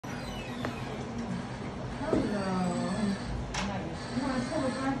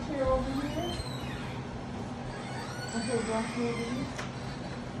Okay, go through these.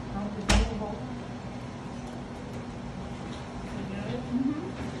 The table. Okay.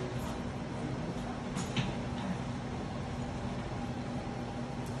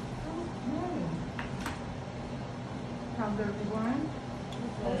 How's everyone?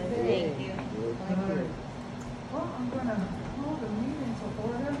 Thank you. Good. Well, I'm gonna call the meeting to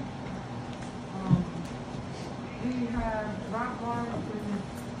order. We have Rob Lawrence's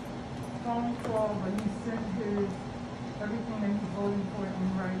phone call, but he sent his everything that he's voting for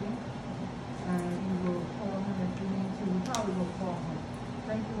in writing. And we will call him if we need to. We probably will call him.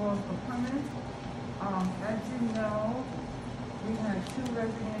 Thank you all for coming. As you know, we had 2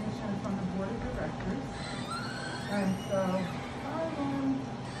 resignations from the board of directors. And so,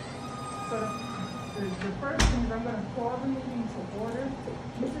 the first thing is I'm going to call the meeting to order.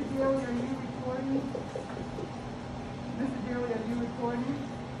 Mr. Daly, are you recording? Mr. Daly, are you recording?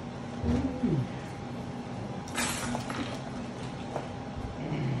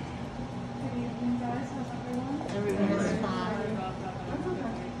 Good evening, guys. How's everyone? Everyone is fine. That's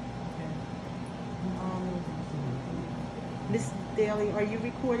okay. Ms. Daly, are you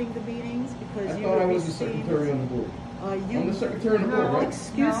recording the meetings? Because I you thought I were was the secretary on the board. I'm the secretary on the board, right?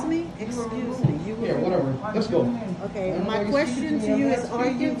 Excuse me? Excuse me. You were Yeah, whatever. Let's go. Okay, my question to you is,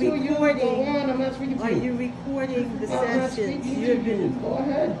 are you recording? I'm not speaking to you. Are you recording the I'm not sessions? speaking You've to you. been. Go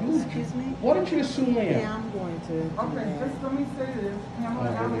ahead. Excuse me? Why don't you assume I am? Yeah, I'm going to. Okay, just let me say this. Pamela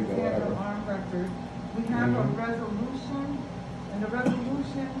Alexander on record. We have a resolution, and the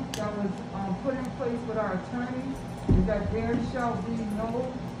resolution that was put in place with our attorney is that there shall be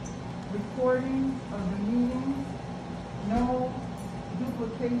no recording of the meetings, no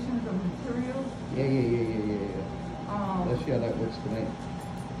duplications of materials. Yeah. Let's see how that works tonight.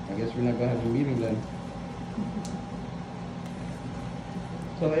 I guess we're not gonna have a meeting then.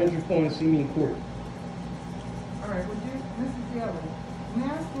 So Andrew's going to see me in court. All right, would you, Mrs. Daly, I'm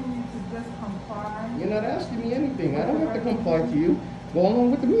asking you to just comply. You're not asking me anything. I don't have to comply to you. Go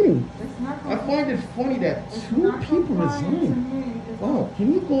along with the meeting. It's not I find it funny that it's 2 not people complying to resigned. me. It's Wow,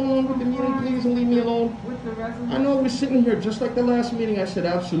 can you go along with the meeting, please, and leave me alone? with the resolution. I know we're sitting here just like the last meeting. I said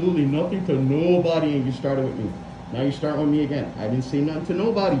absolutely nothing to nobody, and you started with me. Now you start with me again. I didn't say nothing to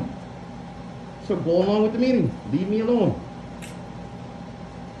nobody. So go along with the meeting. Leave me alone.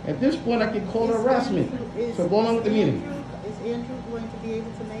 At this point, I can call it harassment. So go along with the meeting. Is Andrew going to be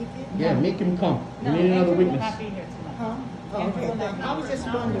able to make it? Yeah, make him come. We No, need another Andrew will witness. not be here tonight. Huh? Oh, Andrew okay. will not be I was here. just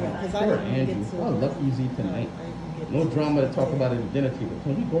wondering, because I Poor didn't Andrew. get to. Oh, lucky he's here tonight. I didn't get No to- drama to talk about at the dinner table.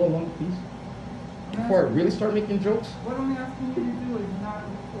 Can we go along, please? Before I really start making jokes? What I'm asking you to do is not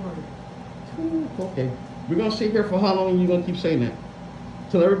record. Okay. We're going to sit here for how long, and you're going to keep saying that?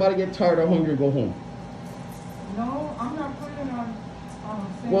 Till everybody get tired or hungry and go home. No, I'm not putting on.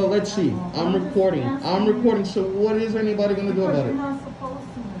 saying Well, let's see. that. I'm just recording. asking I'm you- recording. So what is anybody going to do because about you're it? not supposed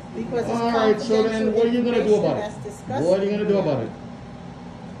to, Mr. Because it's All right, so then what are you going to do about it? confidential information that's discussed What are you going to do here. about it?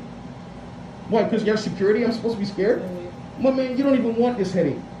 Why? Because you have security? I'm supposed to be scared? Well, man, you don't even want this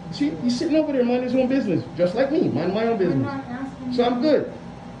headache. See, he's sitting over there minding his own business, just like me, mind my own We're business. not asking So you I'm good.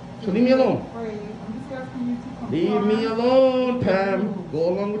 So leave me alone. Afraid. I'm just asking you to comply. Leave me alone, Pam. Go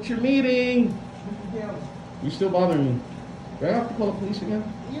along with your meeting. Mr. Daly. You're still bothering me. Do I have to call the police again?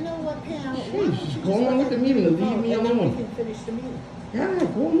 You know what, Pam? Why Jeez, don't you just go along with the ahead meeting and do the leave vote, me and then alone. we can finish the meeting. Yeah,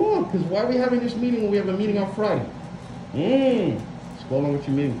 go along. Because why are we having this meeting when we have a meeting on Friday? Just go along with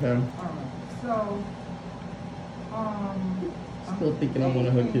your meeting, Pam. All right. So, Still thinking I'm one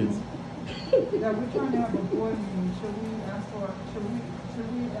of her kids. yeah, we're trying to have a board meeting. Should we ask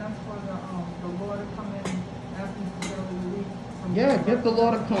for the law to come in and ask Mr. Daly to leave? Yeah, get the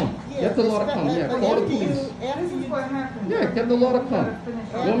law to come. Get the law to come. Yeah, call the police. This is what happened. Yeah, get the law to come.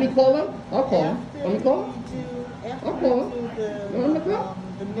 You want me to call them? I'll call them. Want me to call them? I'll call them. You want me to call?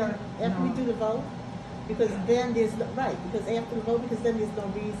 After we do the vote, because then there's, right, because after the vote, because then there's no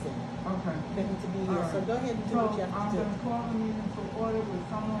reason Okay. for him to be All here. right. So go ahead and do So what you have I'm to do. going to call the meeting to order with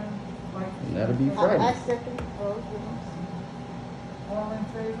someone like. And that'll be I Friday. second the vote. All in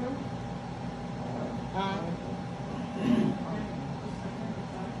favor? Aye.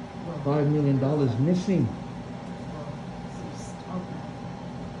 $5 million missing. Okay.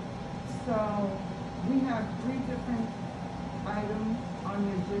 So we have 3 different items on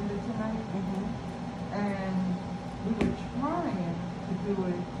the agenda tonight. And we were trying to do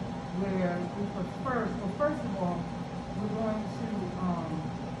it where we put first. Well, first of all, we're going to,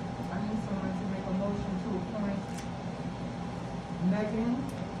 I need someone to make a motion to appoint Megan.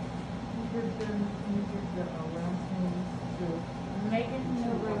 Can you give the last names to Megan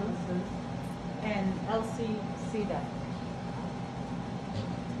two Miller witnesses? and Elsie Cedar.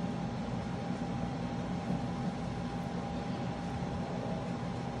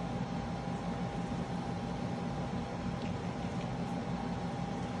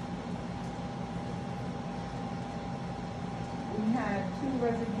 two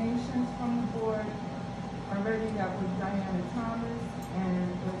resignations from the board already. That was Diana Thomas and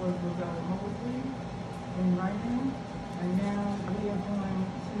it was Lavelle Mosley in writing. And now we are going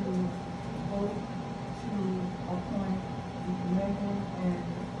to vote to appoint Megan and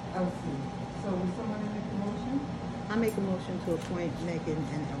Elsie. So will someone make the motion? I make a motion to appoint Megan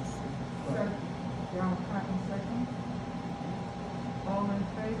and Elsie. Second. Darryl Cotton, second. All in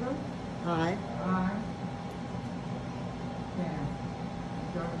favor? Aye. Aye. Yeah.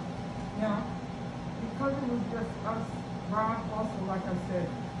 Now, because it was just us, Rob also, like I said,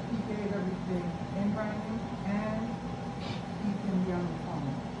 he gave everything in writing and he can be on the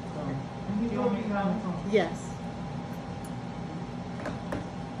phone. So, and he will be on the phone. Yes.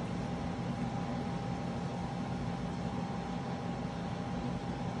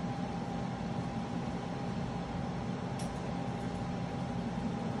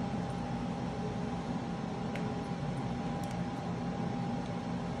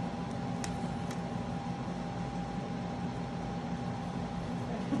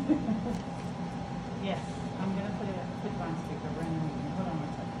 yes, I'm gonna put you on speaker, we're in the meeting, hold on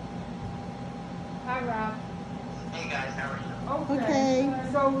one second. Hi, Rob. Hey guys, how are you? Okay.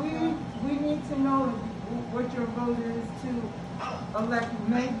 So we need to know what your vote is to elect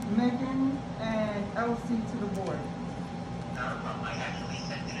Megan and Elsie to the board. Not a problem. I actually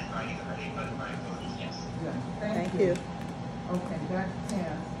sent it in writing already, but my vote is yes. Yes, Thank you. Okay, that's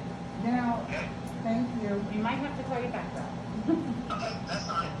passed. Now, Okay? thank you. We might have to call you back, Rob. Okay, that's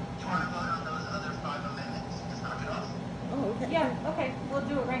fine. Do you want to vote on those other 5 amendments? Just knock it off. Oh, okay. Yeah, okay, we'll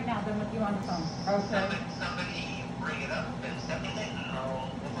do it right now, then with you on the phone. Okay, Somebody bring it up and second it, and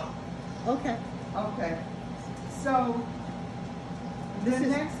we'll vote. Okay. okay. So, the This is-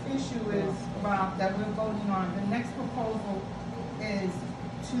 next issue is, Rob, that we're voting on, the next proposal is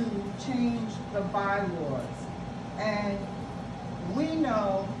to change the bylaws. And we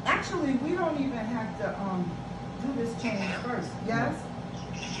know, actually, we don't even have to, do this change first, yes?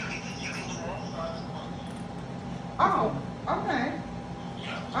 You can do all 5 at once. Oh, okay,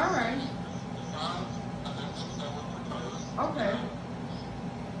 Yeah. all right, The 5 amendments that were proposed. okay,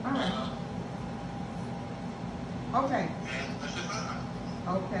 all right. Okay, And let's just vote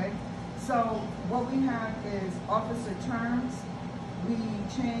on it. okay. So what we have is officer terms. We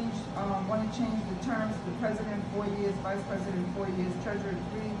changed, want to change the terms, the president 4 years, vice president 4 years, treasurer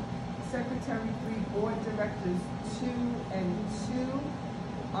 3, secretary 3, board directors 2 and 2.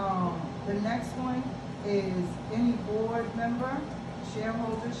 The next one is any board member,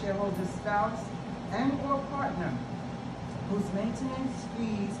 shareholder, shareholder spouse, and or partner whose maintenance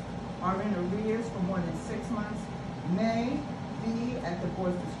fees are in arrears for more than 6 months may be, at the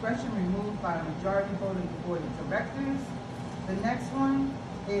board's discretion, removed by a majority vote of the board of directors. The next one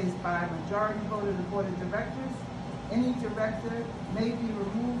is by majority vote of the board of directors. Any director may be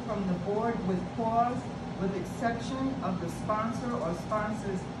removed from the board with cause, with exception of the sponsor or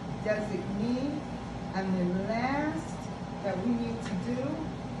sponsor's designee. And the last that we need to do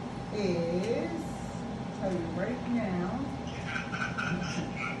is, tell you right now.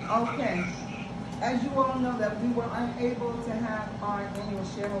 Okay. As you all know, that we were unable to have our annual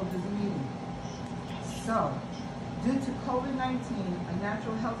shareholders meeting. So, due to COVID-19, a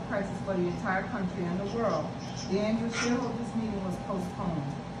natural health crisis for the entire country and the world, the annual shareholders meeting was postponed.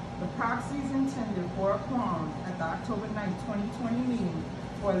 The proxies intended for a quorum at the October 9, 2020 meeting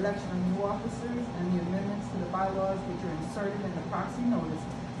for election of new officers and the amendments to the bylaws which are inserted in the proxy notice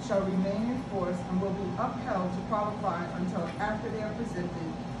shall remain in force and will be upheld to qualify until after they are presented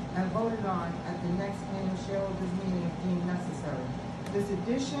and voted on at the next annual shareholders meeting if deemed necessary. This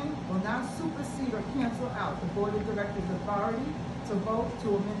addition will not supersede or cancel out the Board of Directors' authority to vote to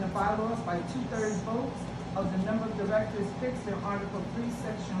amend the bylaws by 2/3 votes of the number of directors fixed in Article 3,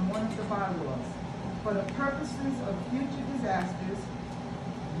 Section 1 of the bylaws. For the purposes of future disasters,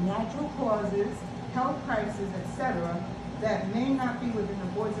 natural causes, health crises, etc., that may not be within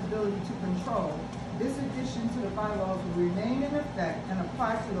the board's ability to control, this addition to the bylaws will remain in effect and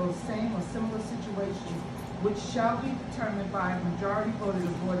apply to those same or similar situations, which shall be determined by a majority vote of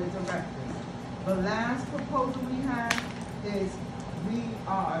the board of directors. The last proposal we have is we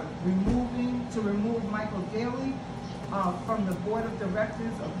are to remove Michael Daly from the board of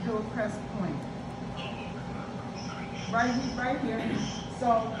directors of Hillcrest Point. Right here.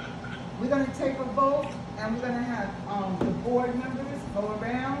 So we're going to take a vote, and we're going to have the board members go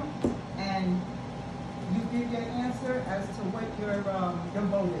around, and you give your answer as to what your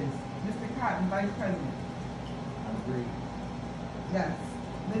vote is. Mr. Cotton, Vice President. Agree. Yes.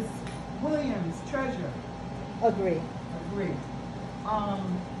 Ms. Williams, Treasurer. Agree. Agree.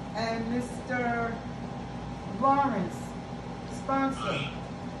 And Mr. Lawrence, sponsor.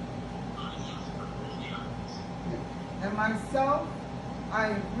 And myself, I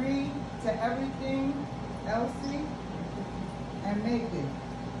agree to everything Elsie and Megan.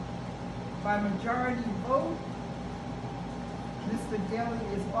 By majority vote, Mr. Daly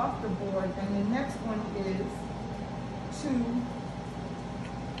is off the board, and the next one is to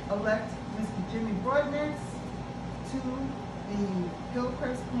elect Mr. Jimmy Broadness to the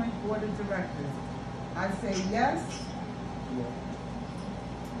Hillcrest Point Board of Directors. I say yes.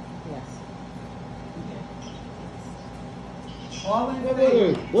 Yes. All in Wait,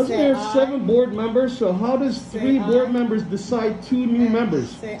 favor? wasn't Say there aye. 7 board members? So how does Say 3 board aye. members decide 2 new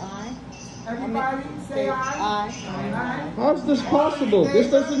members? Say aye. Everybody say aye. Aye. Aye. How's this possible? This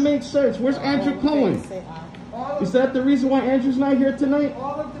doesn't make sense. Where's Andrew Cohen? Say aye. All of, Is that the reason why Andrew's not here tonight?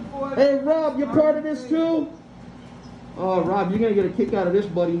 all of the board. Hey, Rob, you're part of this too? Oh, Rob, you're gonna get a kick out of this,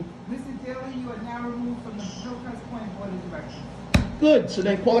 buddy. Mr. Daly, you are now removed from the Hillcrest Point Board of Directors. Good. So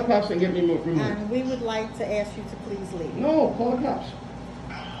then call the cops and get me removed. And we would like to ask you to please leave. No, call the cops.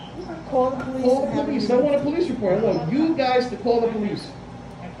 Call the police. Call and the have police. I them want a police report. I want you guys to call the police.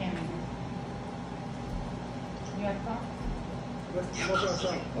 I can't hear. You have thoughts?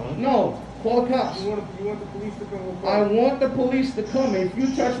 No, call the cops. You want the police to come with I want the police to come. If you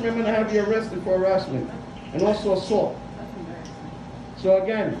touch me, I'm gonna have you arrested for harassment and also assault. That's embarrassing. So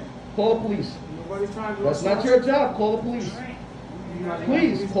again, call the police. Nobody's trying to That's not your job. Call the police. Right.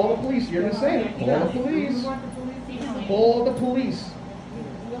 Please, call the police. You're insane. Call the police. You want the police to come? Call the police.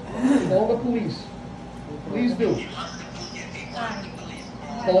 Call the police. Please do.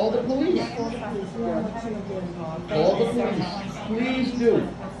 Call the police. Call the police. Please do.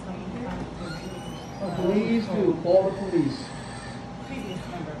 Please do. Call the police. Previous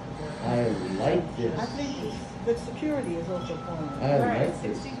member of the board. I like I this. think the security is also calling. I Right, like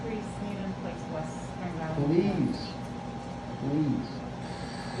this. 63 Sneeden Place West, Spring Valley. Please. Please.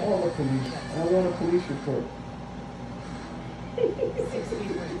 Call the police. I want a police report. 63.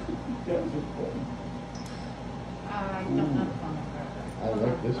 Guys are funny. I don't know the phone number. I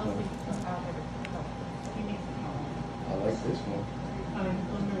like this one. I'll give it. Oh, he needs to call. I like this one.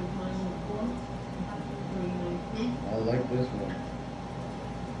 I like this one.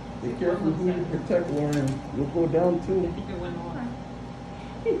 Be careful who you protect, Lauren. You'll go down too.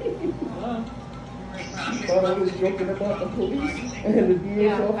 I thought I was joking about the police and the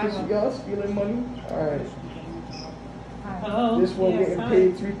DA's office. Y'all stealing money? Alright. This one getting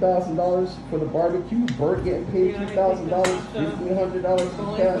paid $3,000 for the barbecue. Bert getting paid $2,000, $1,500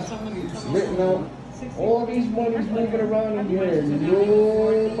 in cash. Written out. All these monies moving around in here and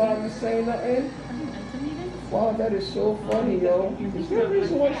nobody saying nothing. Wow, that is so funny, yo. Is there a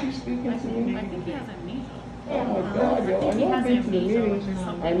reason why she's speaking to me? I think he has amnesia. Oh my God, yo. I know I've been to the meetings.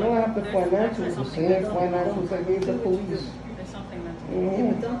 I know I have the financials, the same financials I gave the police. There's something mental.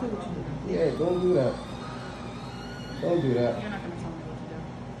 Mhm. But don't do what you do. Yeah, don't do that. Don't do that. You're not going to tell me what to do.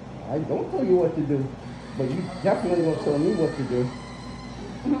 I don't tell you what to do, but you definitely don't tell me what to do.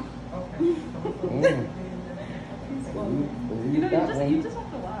 Mm. Believe You know, that you one. just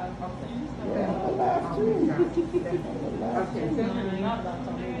have to laugh. Yeah, I'm a laugh too. I'm a laugh Okay, too. thank you.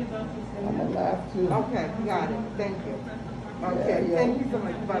 I'm a laugh too. Okay, got it, thank you. Okay, Yeah, thank you so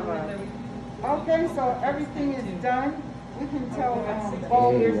much, bye-bye. Okay, so everything is done. We can tell,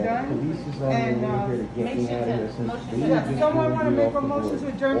 all Hey, is the done. police is on And, their way here to get make me sure out of to- here since motion they to- Yeah, just someone voted wanna me make off a the motion board. to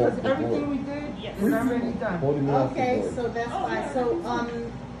adjourn, Off because the everything board. we did Yes. is already done. Voted me off the Okay, board. so that's fine. So, we're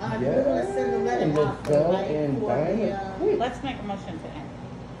Yeah, gonna send a letter and out, Lavelle right, and for Diana the, quit. Let's make a motion to end.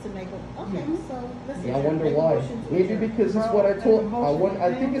 to make a, okay, so let's. Yeah, I wonder make a why. motion to Maybe adjourn. because it's what I told.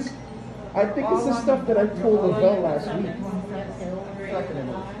 I think it's the stuff that I told Lavelle last week.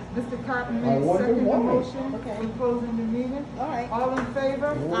 Mr. Cotton I made wonder second why. motion, Okay. we're closing the meeting. All right. All in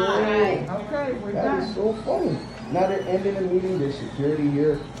favor? Aye. Okay, we're That is done. so funny. Now they're ending the meeting. There's security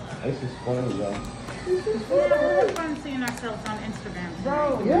here. This is funny, y'all. Yeah, we're fun seeing ourselves on Instagram.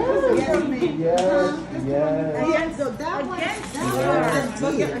 Bro, Yes, this is for me. yes, This is yes. Yeah, so that one, Against that stars.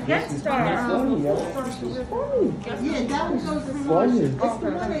 one I did. Against This is stars. funny, y'all. This is funny. Yeah, that one goes to Funny. promotion. It's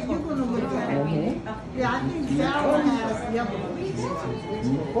the one that you're gonna look at. Mhm. Yeah, I think Sarah has the other one.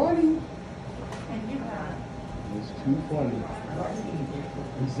 Too funny. It's too funny.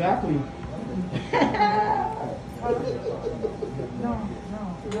 Exactly. No.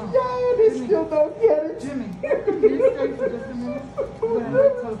 Yeah, they still don't get it. Jimmy, can you stay for just a minute? We're gonna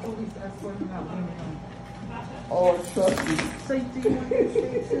tell the police escort him out. Oh, trust me. So do you want to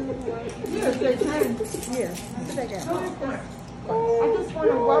say too? Yes, they can. Yeah, sit back down. I just want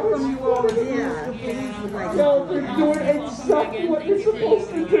to welcome you all to Yeah. the police. Would like Yo, they're doing exactly what they're supposed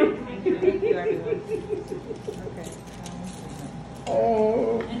to do. Thank you, everyone. Okay.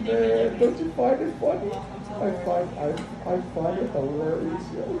 Oh man, don't you find it funny? I find it hilarious,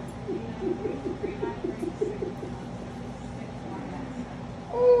 yo.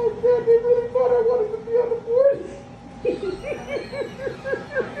 Oh man, they really thought I wanted to be on the board.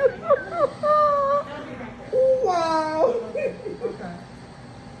 Wow. Okay.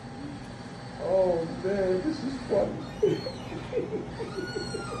 Oh man, this is funny.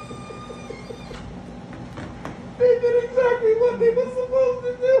 They did exactly what they were supposed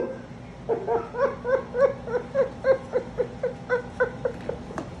to do.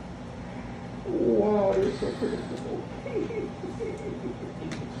 Wow, you're so predictable.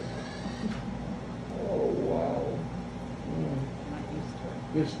 Oh wow.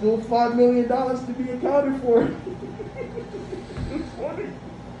 There's still $5 million to be accounted for. It's funny.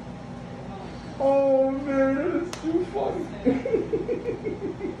 Oh man, that is too funny.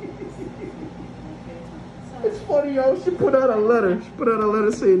 It's funny, yo. She put out a letter. She put out a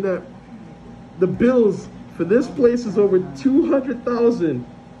letter saying that the bills for this place is over $200,000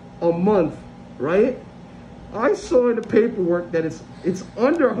 a month, right? I saw in the paperwork that it's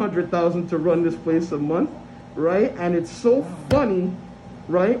under $100,000 to run this place a month, right? And it's so funny,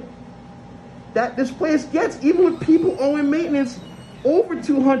 right, that this place gets, even with people owing maintenance, over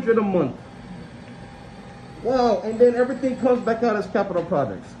 $200 a month. Wow, and then everything comes back out as capital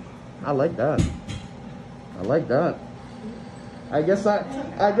projects. I like that. I like that. I guess I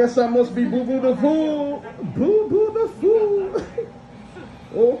must be Boo Boo the Fool. Boo Boo the Fool.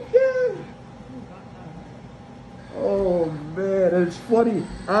 Okay. Oh man, and it's funny.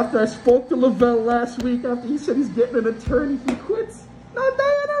 After I spoke to Lavelle last week, after he said he's getting an attorney, he quits. No,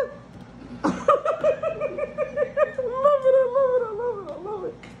 Diana.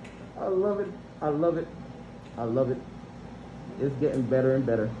 I love it. It's getting better and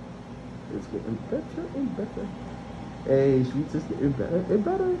better. It's getting better and better. Hey, Sweets is getting better and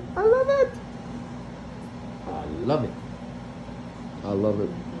better. I love it.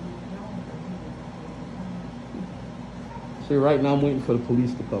 See, right now I'm waiting for the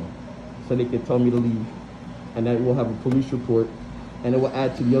police to come so they can tell me to leave. And then we'll have a police report. And it will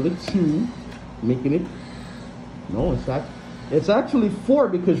add to the other 2, making it... No, it's actually 4,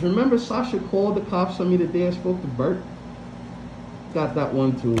 because remember Sasha called the cops on me the day I spoke to Bert? Got that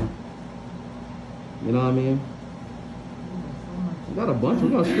one too. You know what I mean? We got a bunch. We're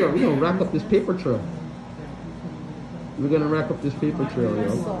gonna rack up this paper trail. We're gonna rack up this paper trail, yo.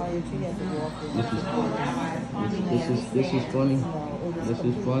 This is funny. This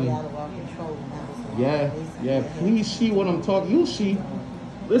is funny. Yeah. Please see what I'm talking. You'll see.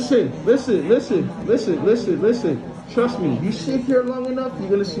 Listen. Trust me. You sit here long enough, you're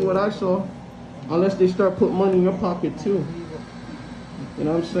gonna see what I saw. Unless they start putting money in your pocket too. You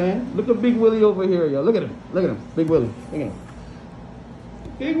know what I'm saying? Look at Big Willie over here, yo. Look at him. Big Willie. Look at him.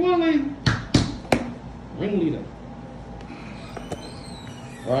 Big Willie. Ringleader.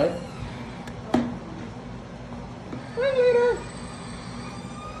 All right. Ringleader.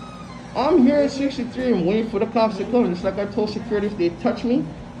 I'm here at 63. I'm waiting for the cops to come. Just like I told security, if they touch me,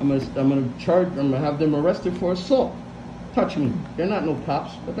 I'm gonna have them arrested for assault. Touch me. They're not no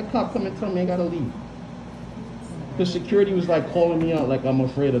cops, but the cop come and tell me I gotta leave. Because security was like calling me out like I'm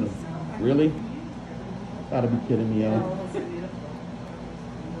afraid of them. Really? Gotta be kidding me out.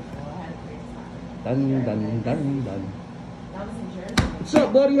 Done. What's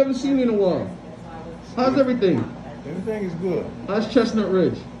up, buddy? Haven't seen you in a while. How's everything? Everything is good. How's Chestnut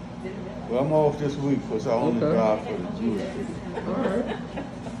Ridge? Well, I'm off this week because I only Okay. drive for the Jewish people. All right.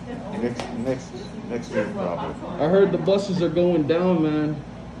 Next week probably. I heard the buses are going down, man.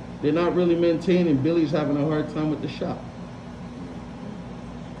 They're not really maintaining. Billy's having a hard time with the shop.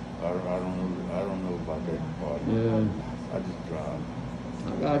 I don't know about that part. Yeah. I just drive. I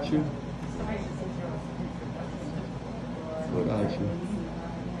got you.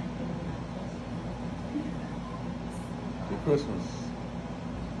 For Christmas.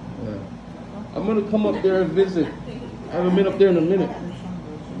 Yeah. I'm gonna come up there and visit. I haven't been up there in a minute.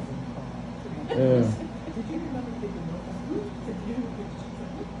 Yeah.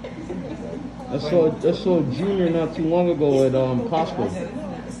 I saw Junior not too long ago at Costco.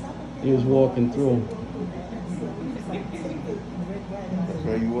 He was walking through. That's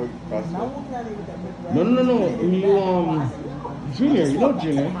where you work, Costco? No. He Junior, you know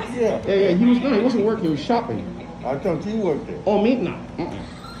Junior? Yeah. He wasn't working. He was shopping. I thought you worked there. Oh, me? No.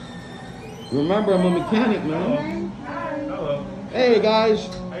 Remember, I'm a mechanic, man. Hello. Hey, guys.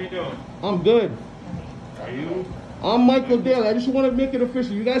 How you doing? I'm good. Are you? I'm Michael Daly. I just want to make it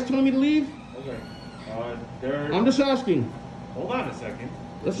official. You guys telling me to leave? Okay. I'm just asking. Hold on a second.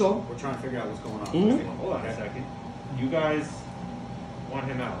 That's all. We're trying to figure out what's going on. Mhm. Hold on a second. You guys want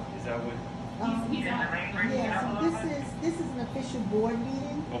him out. Is that what? He's in the ring for Yeah, so this is an official board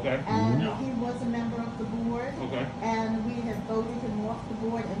meeting, Okay. and he was a member of the board, Okay. and we have voted him off the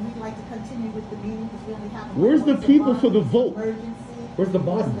board, and we'd like to continue with the meeting because we only have. Where's the people for the vote? Emergency. Where's the It's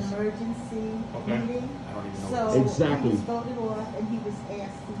bodies? an emergency Okay. meeting. I don't even know. So Exactly. he was voted off, and he was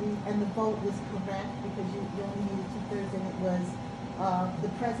asked to leave, and the vote was correct because you only needed 2/3, and it was the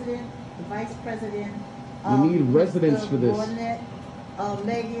president, the vice president. We need residents for this. Lornette,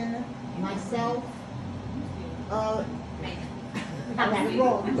 Megan, myself. I got it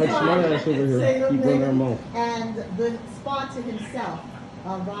wrong. Like smart ass over here. Say your Keep running name. our mouth. And the sponsor himself,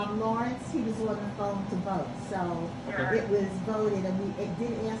 Rob Lawrence, he was on the phone to vote. So Okay. it was voted, and we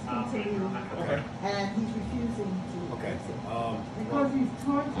did ask him to leave, Okay. and he's refusing to. Okay. Because he's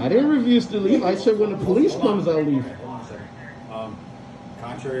taunting. I didn't refuse to leave. I said when the police comes, I'll leave. Hold on a second.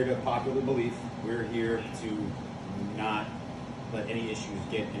 Contrary to popular belief, we're here to not let any issues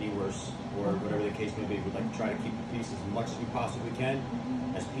get any worse, or whatever the case may be. We'd like to try to keep the peace as much as we possibly can,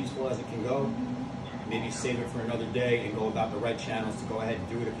 as peaceful as it can go. Maybe save it for another day and go about the right channels to go ahead and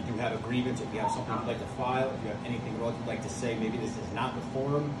do it. If you do have a grievance, if you have something you'd like to file, if you have anything else you'd like to say, maybe this is not the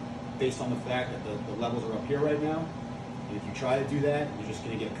forum based on the fact that the levels are up here right now. And if you try to do that, you're just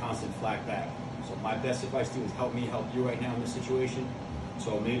going to get constant flack back. So my best advice to you is help me help you right now in this situation.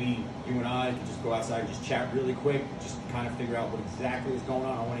 So maybe you and I can just go outside and just chat really quick, just kind of figure out what exactly is going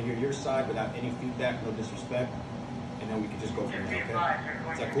on. I want to hear your side without any feedback, no disrespect, and then we can just go from there,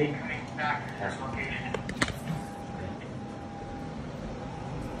 okay? Is that cool?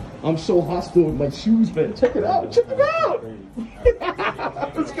 I'm so hostile with my shoes, man. Check it out. Check it out.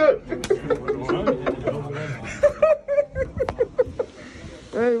 It's good.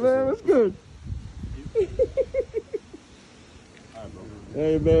 Hey, man, what's good?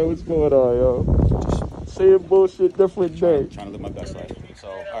 Hey, man, what's going on, yo? Same bullshit, different day. Trying to live my best life. So,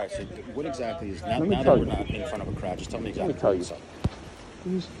 all right, so what exactly is, now me that tell we're you. not in front of a crowd, just tell me exactly tell you. what's up.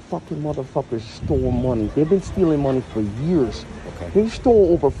 These fucking motherfuckers stole money. They've been stealing money for years. Okay. They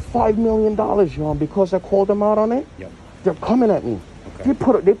stole over $5 million, y'all, because I called them out on it. Yep. They're coming at me.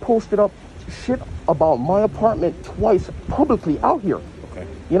 Okay. They posted up shit about my apartment twice publicly out here. Okay.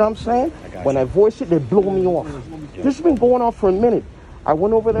 You know what I'm saying? I got When you. I voice it, they blow me off. Yeah. This has been going on for a minute. I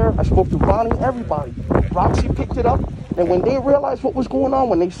went over there, I spoke to Bonnie, everybody. Roxy picked it up, and when they realized what was going on,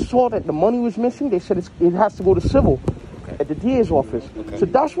 when they saw that the money was missing, they said it has to go to civil at the DA's office. Okay. So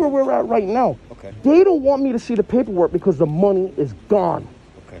that's where we're at right now. Okay. They don't want me to see the paperwork because the money is gone.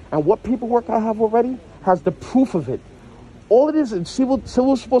 Okay. And what paperwork I have already has the proof of it. All it is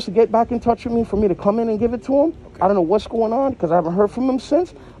Civil's supposed to get back in touch with me for me to come in and give it to him. Okay. I don't know what's going on because I haven't heard from him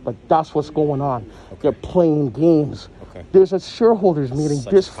since, but that's what's going on. They're playing games. Okay. There's a shareholders meeting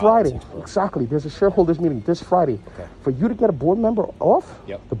Such this politics, Friday. bro. Exactly. There's a shareholders meeting this Friday. Okay. For you to get a board member off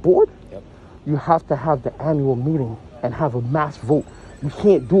Yep. the board, Yep. you have to have the annual meeting and have a mass vote. You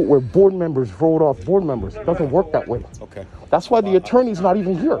can't do it where board members vote off board members. It doesn't work that way. Okay. That's why the attorney's not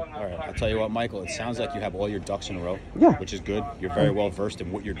even here. All right. I'll tell you what, Michael, it sounds like you have all your ducks in a row. Yeah. Which is good. You're very well versed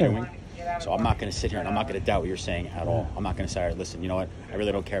in what you're doing. So I'm not going to sit here and I'm not going to doubt what you're saying at all. I'm not going to say, all right, listen, you know what? I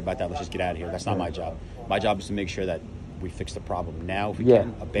really don't care about that. Let's just get out of here. That's not my job. My job is to make sure that we fix the problem now if we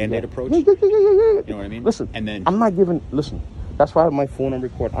can. A Band-Aid approach. Yeah. You know what I mean? Listen, And then I'm not giving, listen, that's why I have my phone on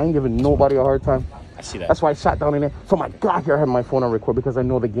record. I ain't giving nobody a hard time. I see that. That's why I sat down in there. So my God, here I have my phone on record because I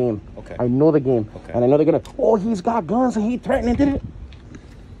know the game. Okay. I know the game. Okay. And I know they're going to, oh, he's got guns and he threatened and did it.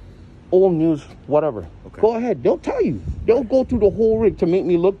 Old news, whatever. Okay. Go ahead. They'll tell you. They'll go through the whole rig to make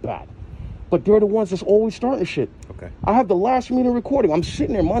me look bad. But they're the ones that's always starting shit. Okay. I have the last meeting recording. I'm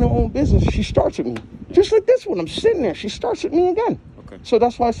sitting there minding my own business. She starts at me. Just like this one. I'm sitting there. She starts at me again. Okay. So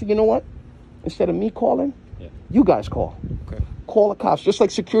that's why I said, you know what? Instead of me calling, Yeah. you guys call. Okay. Call the cops. Just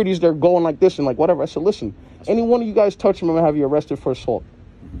like security's, they're going like this and like whatever. I said, listen, any one of you guys touch him, I'm going to have you arrested for assault.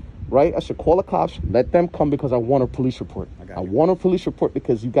 Right? I said, call the cops. Let them come because I want a police report. got I you. want a police report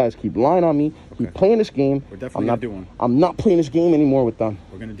because you guys keep lying on me. Keep Okay. playing this game. We're definitely I'm gonna do one. I'm not playing this game anymore with them.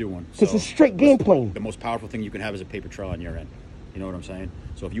 We're going to do one. Because it's straight game playing. The most powerful thing you can have is a paper trail on your end. You know what I'm saying?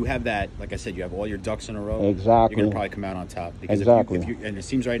 So if you have that, like I said, you have all your ducks in a row. Exactly. You're going to probably come out on top. Because Exactly. if you, and it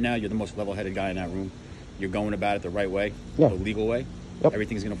seems right now you're the most level-headed guy in that room. You're going about it the right way, Yeah. the legal way. Yep.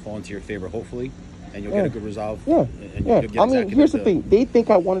 Everything's going to fall into your favor, hopefully, and you'll Yeah. get a good resolve. Yeah, And yeah. you'll get I mean, exactly here's what the thing. They think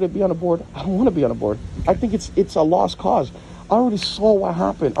I wanted to be on the board. I don't want to be on the board. I think it's a lost cause. I already saw what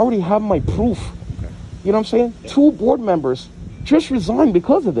happened. I already have my proof. Okay. You know what I'm saying? Yeah. 2 board members just resigned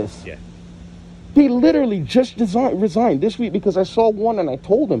because of this. Yeah. They literally just resigned this week because I saw one and I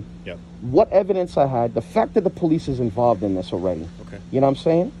told him Yep. what evidence I had, the fact that the police is involved in this already. Okay. You know what I'm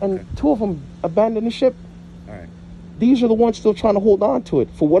saying? And Okay. 2 of them abandoned the ship. All right. these are the ones still trying to hold on to it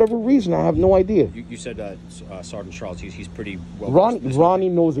for whatever reason. I have no idea. You said Sergeant Charles. He's pretty well. Ronnie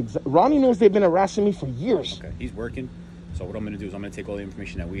knows they've been harassing me for years. Okay, he's working. So what I'm going to do is I'm going to take all the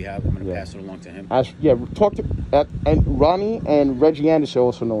information that we have. I'm going to pass it along to him. Talk to and Ronnie and Reggie Anderson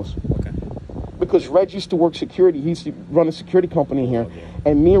also knows. Okay. Because Reg used to work security. He used to run a security company here.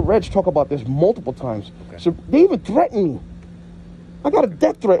 And me and Reg talk about this multiple times. Okay. So they even threatened me. I got a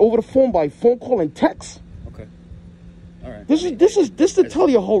death threat over the phone by phone call and text. Okay. All right. This is to tell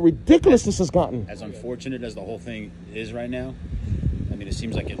you how ridiculous this has gotten. As unfortunate as the whole thing is right now, I mean, it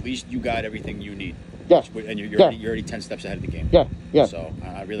seems like at least you got everything you need. Yeah. And you're already 10 steps ahead of the game. Yeah. So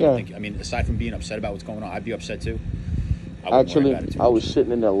I really don't think, I mean, aside from being upset about what's going on, I'd be upset too. Actually, I was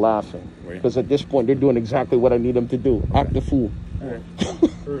sitting in there laughing. Because at this point, they're doing exactly what I need them to do. Act the fool. All right.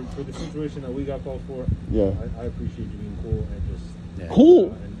 for the situation that we got called for, I appreciate you being cool and just...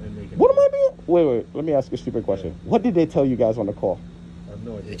 Cool? And making What am I being? Wait. Let me ask you a stupid question. What did they tell you guys on the call? I have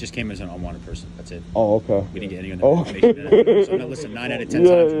no idea. It just came as an unwanted person. That's it. Oh, okay. We didn't get any other information. So now, listen, 9 out of 10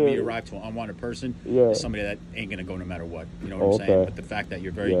 times when we arrive to an unwanted person, is somebody that ain't going to go no matter what. You know what I'm saying? But the fact that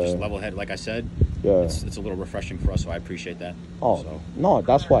you're very just level-headed, like I said, it's a little refreshing for us, so I appreciate that. Oh, so. No,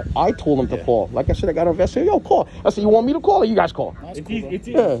 that's why I told them to call. Like I said, I got to invest in. Yo, call. I said, you want me to call or you guys call? No, It's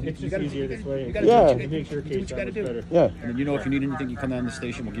just easier this way. You gotta do make sure what you got to do. better. Yeah. And you know, if you need anything, you come down to the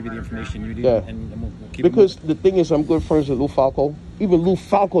station. We'll give you the information you need, and we'll keep because the thing is, I'm good friends with Lou Falco. Even Lou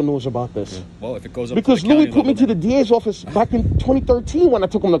Falco knows about this. Yeah. Well, if it goes up because to the Louis county put me level, to the DA's office back in 2013 when I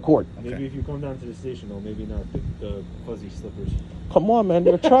took him to court. Okay. Maybe if you come down to the station, though, maybe not the fuzzy slippers. Come on, man,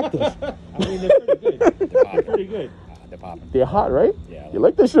 they're attractive. I mean, they're pretty good. They're pretty good. They're popping. They're hot, right? Yeah. You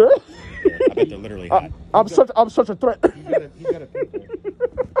like this shirt? I bet they're literally hot. I'm such a threat. You got a pimple.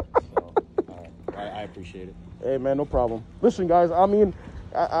 So, I appreciate it. Hey, man, no problem. Listen, guys, I mean,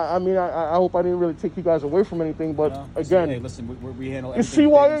 I hope I didn't really take you guys away from anything, but again, hey, listen, we handle it's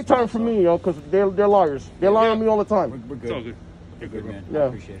everything. CYA time for me, yo, because they're liars. They lie on me all the time. We're good. It's all good. You're good, man. Yeah. I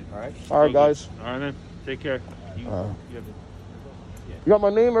appreciate it. All right. All right, guys. All right, man. Take care. You You got my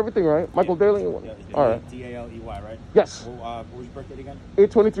name, everything, right? Michael Daly? Yeah, All right. DALEY, right? Yes. Well, what was your birthday again?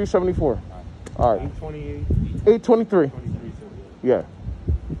 8/23/74. All right. 828. 8/23. 23. Yeah.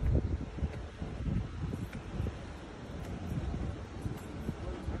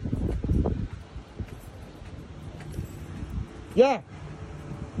 Yeah.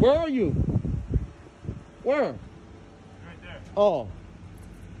 Where are you? Where? Right there. Oh.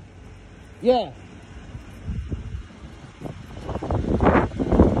 Yeah.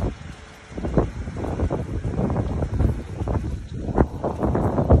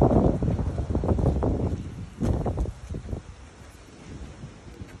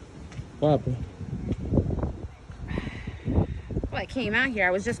 What happened? Well, I came out here.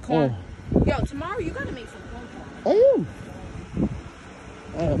 I was just calling. Yo, tomorrow you gotta make some phone calls. I am.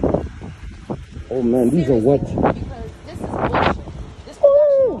 Oh man, these are wet. Because this is bullshit. This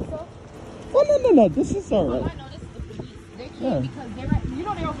production also. Oh no. This is all I right. know this is the police. They came because they're right. You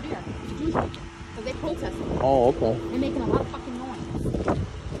know they're over there. Because they protesting. Oh, okay. They're making a lot of fucking noise.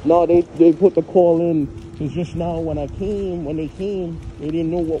 No, they put the call in. Because just now when they came, they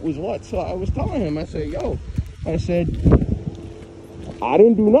didn't know what was what. So I was telling him, I said, yo, I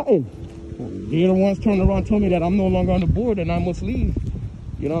didn't do nothing. They're the ones turned around and told me that I'm no longer on the board and I must leave.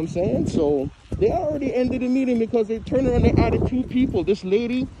 You know what I'm saying? So they already ended the meeting because they turned around and they added 2 people. This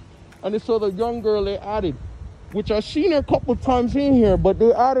lady and this other young girl they added. Which I've seen her a couple of times in here, but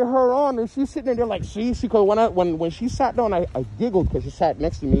they added her on and she's sitting there like, see, because when she sat down, I giggled because she sat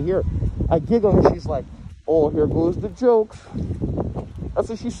next to me here. I giggled and she's like, oh, here goes the jokes. That's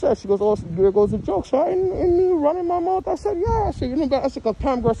what she said. She goes, oh, here goes the jokes. So in me running my mouth, I said, yeah. I said, you know, I said, because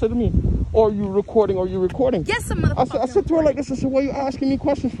Pam girl said to me, are you recording? Yes, some motherfucker. I said to her like this, I said, what are you asking me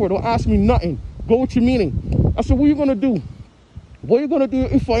questions for? Don't ask me nothing. Go with your meaning. I said, what are you going to do? What are you going to do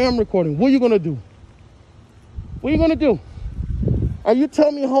if I am recording? What are you going to do? What are you going to do? And you tell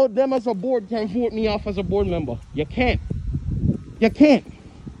me how them as a board can vote me off as a board member. You can't. You can't.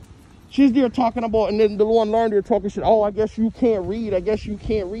 She's there talking about, and then the one learned there talking shit. Oh, I guess you can't read. I guess you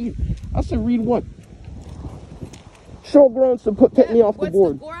can't read. I said, read what? Show grounds to take me off the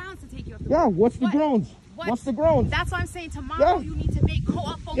board. What's the grounds to take you off the board? Yeah, what's the grounds? What's the grounds? That's why I'm saying tomorrow you need to make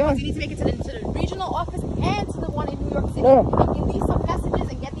co-op phone calls. You need to make it to the regional office and to the one in New York City. And give these some messages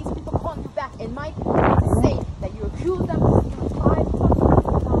and get these people calling you back. And Mike, to say that you accuse them of 5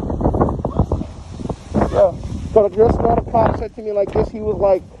 Yeah, but just now the cop said to me like this. He was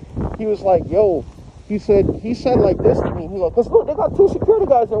like, yo, he said like this to me. He like, cause look, they got 2 security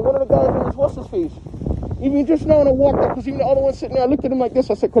guys there. One of the guys was what's his face. Even just now when I walked up, cause even the other one sitting there, I looked at him like this.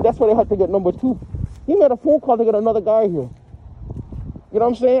 I said, cause that's why they had to get number 2. He made a phone call to get another guy here. You know what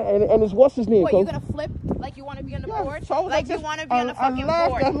I'm saying? And it's what's his name? What, you gonna flip like you want to be on the porch? So Like you want to be on the fucking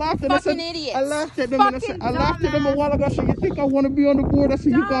board? I laughed at Fucking idiots. I laughed at them and I said, I laughed at them a dumbass. while ago. I said, you think I want to be on the board? I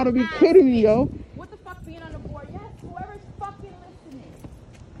said, you gotta be kidding me, yo. What the fuck being on the board? Yes, whoever's fucking listening.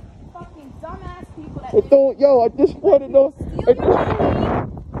 Fucking dumbass people that It don't, yo, at this point it don't.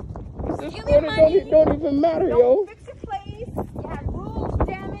 steal your money. It don't even matter, yo. Don't fix your place. You had roof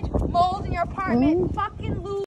damage, mold in your apartment. Fucking lose.